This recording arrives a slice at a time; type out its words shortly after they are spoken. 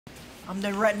I'm the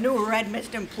new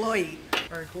RedMist employee.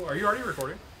 Alright, cool. Are you already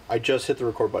recording? I just hit the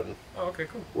record button. Oh, okay,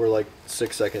 cool. We're like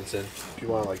 6 seconds in. If you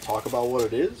want to like talk about what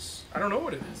it is? I don't know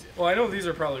what it is yet. Well, I know these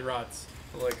are probably rods.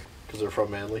 But like... Because they're from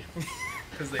Manly.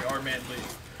 Because they are manly.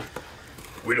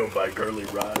 We don't buy girly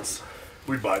rods.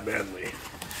 We buy Manly.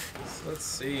 So let's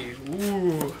see.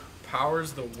 Ooh.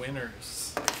 Powers the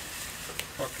winners.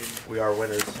 Fucking... We are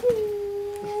winners.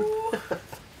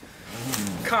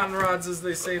 Con rods, as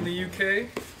they say in the UK.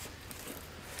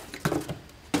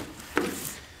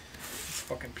 Let's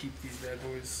fucking peep these bad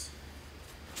boys.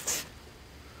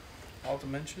 All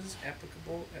dimensions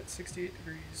applicable at 68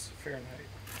 degrees Fahrenheit.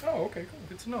 Oh, okay, cool.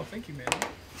 Good to know. Thank you, man.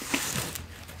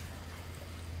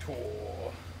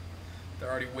 Cool. They're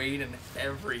already weighed and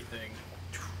everything.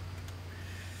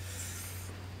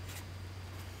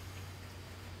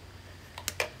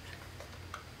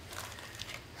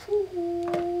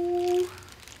 Ooh.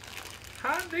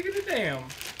 Hot diggity damn.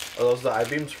 Are those the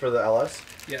I-beams for the LS?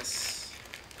 Yes.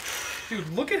 Dude,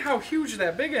 look at how huge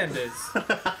that big end is.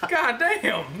 God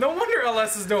damn. No wonder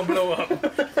LSs don't blow up.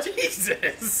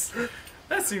 Jesus.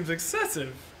 That seems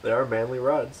excessive. They are Manly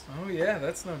rods. Oh yeah,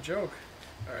 that's no joke.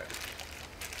 Alright.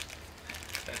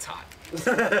 That's hot.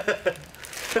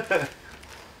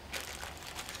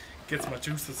 Gets my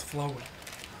juices flowing.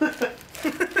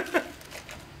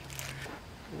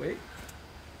 Wait.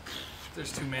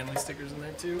 There's 2 Manly stickers in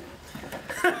there too.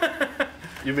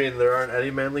 You mean there aren't any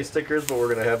Manly stickers, but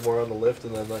we're going to have more on the lift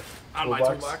and then the on my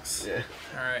toolbox? Yeah.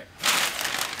 Alright.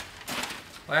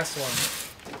 Last one.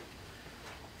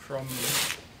 From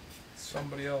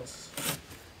somebody else.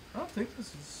 I don't think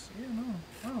this is... Yeah, no.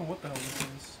 I don't know what the hell this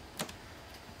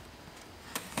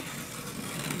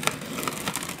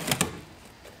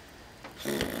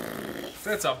is.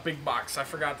 That's a big box. I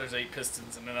forgot there's 8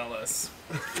 pistons in an LS.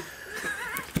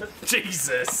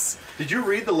 Jesus. Did you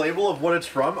read the label of what it's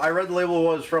from? I read the label of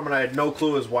what it's from and I had no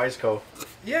clue it was Wiseco.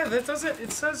 Yeah, that doesn't...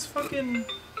 It says fucking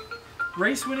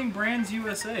Race Winning Brands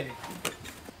USA.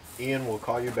 Ian will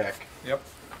call you back. Yep.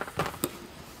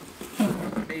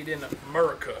 Made in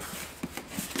America.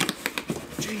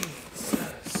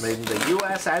 Jesus. Made in the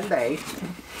US and A.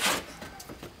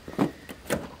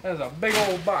 That's a big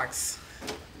old box.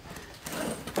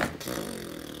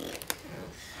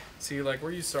 See, like,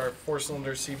 where you start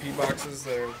 4-cylinder CP boxes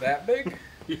that are that big?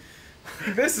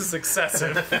 This is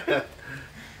excessive.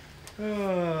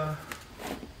 So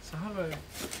how do I...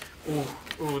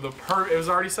 Ooh, it was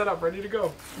already set up, ready to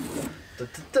go. Da,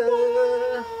 da,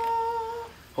 da.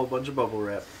 Whole bunch of bubble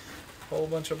wrap. Whole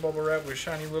bunch of bubble wrap with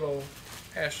shiny little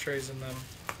ashtrays in them.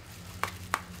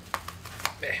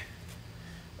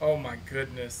 Oh my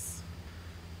goodness.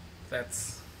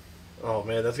 That's... Oh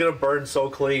man, that's gonna burn so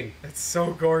clean. It's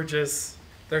so gorgeous.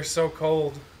 They're so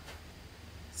cold.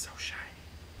 So shiny.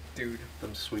 Dude.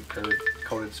 Them sweet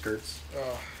coated skirts.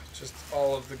 Oh, just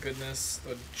all of the goodness.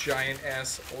 The giant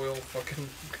ass oil fucking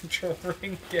control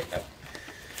ring gap.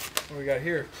 What do we got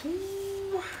here?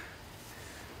 Ooh.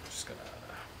 Just gonna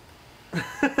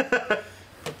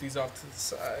put these off to the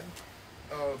side.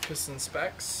 Oh, piston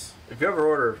specs. If you ever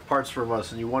order parts from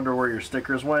us and you wonder where your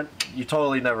stickers went, you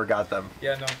totally never got them.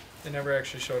 Yeah, no. They never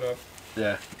actually showed up.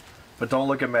 Yeah. But don't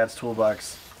look at Matt's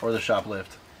toolbox or the shop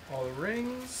lift. All the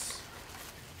rings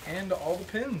and all the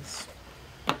pins.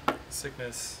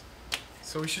 Sickness.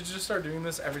 So we should just start doing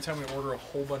this every time we order a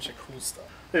whole bunch of cool stuff.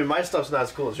 I mean, my stuff's not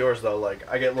as cool as yours though. Like,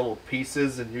 I get little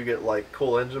pieces and you get like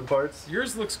cool engine parts.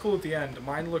 Yours looks cool at the end.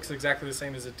 Mine looks exactly the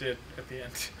same as it did at the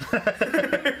end.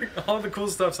 All the cool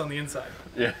stuff's on the inside.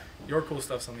 Yeah. Your cool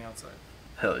stuff's on the outside.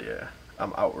 Hell yeah.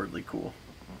 I'm outwardly cool.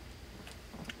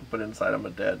 But inside I'm a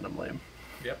dad and I'm lame.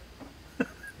 Yep.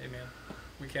 Hey man,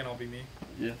 we can't all be me.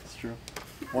 Yeah, that's true.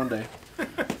 One day.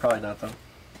 Probably not though.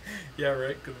 Yeah,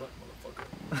 right? Good luck,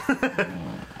 motherfucker.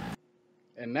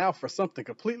 And now for something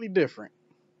completely different.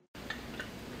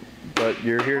 But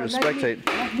you're here to spectate.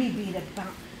 Let me be the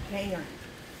banger.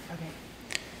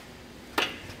 Okay.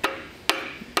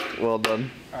 Well done.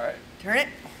 Alright. Turn it.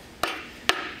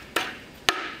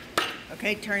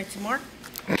 Okay, turn it some more.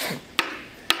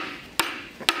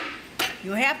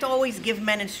 You have to always give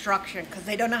men instruction because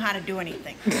they don't know how to do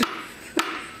anything.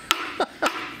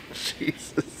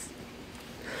 Jesus.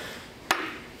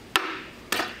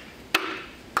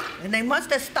 And they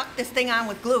must have stuck this thing on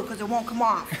with glue because it won't come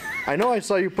off. I know I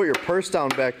saw you put your purse down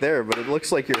back there, but it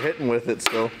looks like you're hitting with it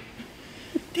still.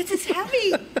 This is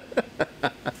heavy.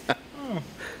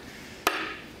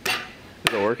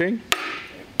 Is it working?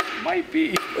 Might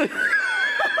be. So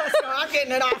I'm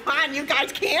getting it off on. You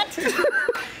guys can't.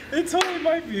 It totally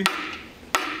might be.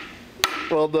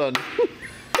 Well done.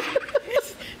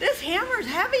 This hammer's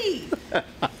heavy.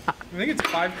 I think it's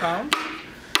 5 pounds.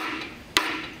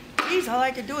 Geez, all I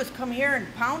have to do is come here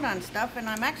and pound on stuff and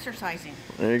I'm exercising.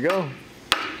 There you go.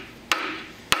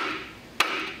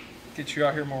 Get you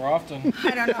out here more often.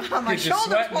 I don't know how my Get you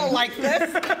shoulders sweating. pull like this.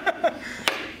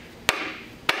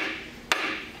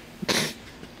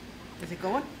 Is it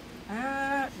going?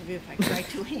 Maybe if I try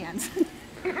 2 hands.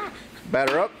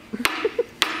 Batter up.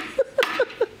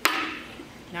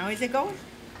 Now is it going?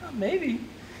 Maybe.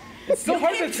 It's still You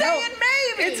hard to keep tell. saying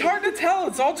maybe. It's hard to tell.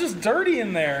 It's all just dirty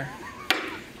in there.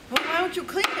 Well, why don't you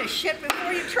clean this shit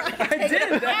before you try to I take did.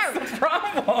 it That's apart? the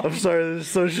problem. I'm sorry, this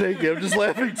is so shaky. I'm just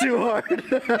laughing too hard.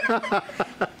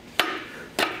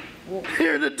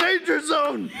 You're in the danger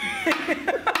zone.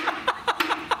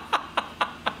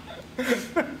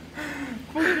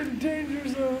 Fucking danger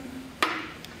zone.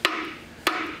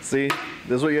 See,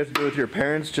 this is what you have to do with your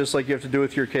parents, just like you have to do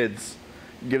with your kids.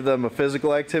 Give them a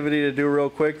physical activity to do real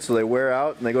quick so they wear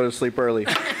out and they go to sleep early.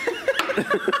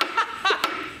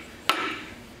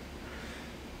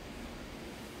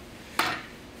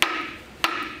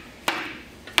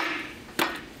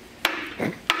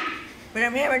 But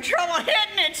I'm having trouble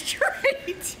hitting it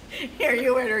straight. Here,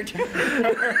 you hit her too.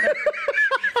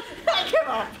 Come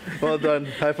on. Well done.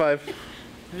 High five.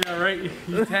 Yeah, right.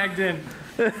 You tagged in.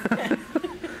 That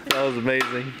was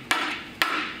amazing.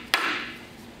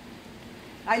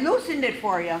 I loosened it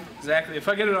for you. Exactly. If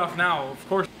I get it off now, of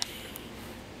course.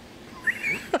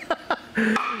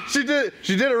 She did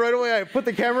it right away. I put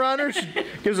the camera on her. She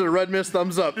gives it a red mist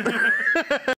thumbs up.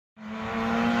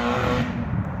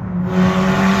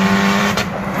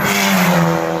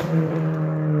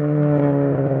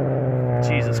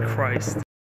 Jesus Christ.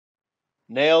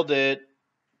 Nailed it.